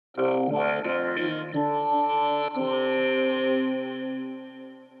The weather in Brooklyn.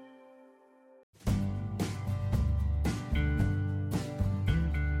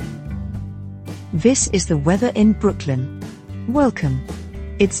 This is the weather in Brooklyn. Welcome.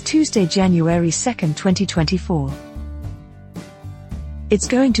 It's Tuesday, January 2nd, 2024. It's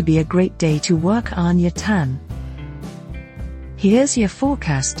going to be a great day to work on your tan. Here's your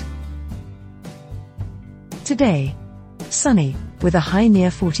forecast. Today, sunny, with a high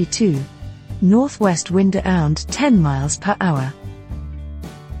near 42. Northwest wind around 10 miles per hour.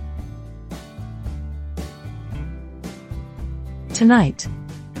 Tonight,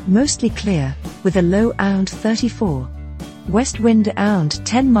 mostly clear, with a low around 34. West wind around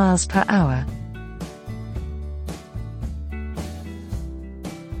 10 miles per hour.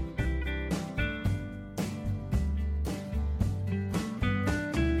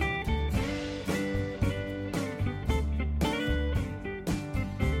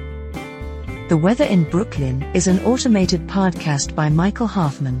 The Weather in Brooklyn is an automated podcast by Michael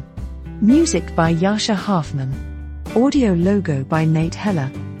Hoffman. Music by Yasha Hoffman. Audio logo by Nate Heller.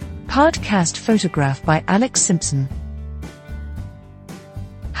 Podcast photograph by Alex Simpson.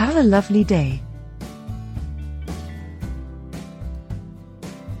 Have a lovely day.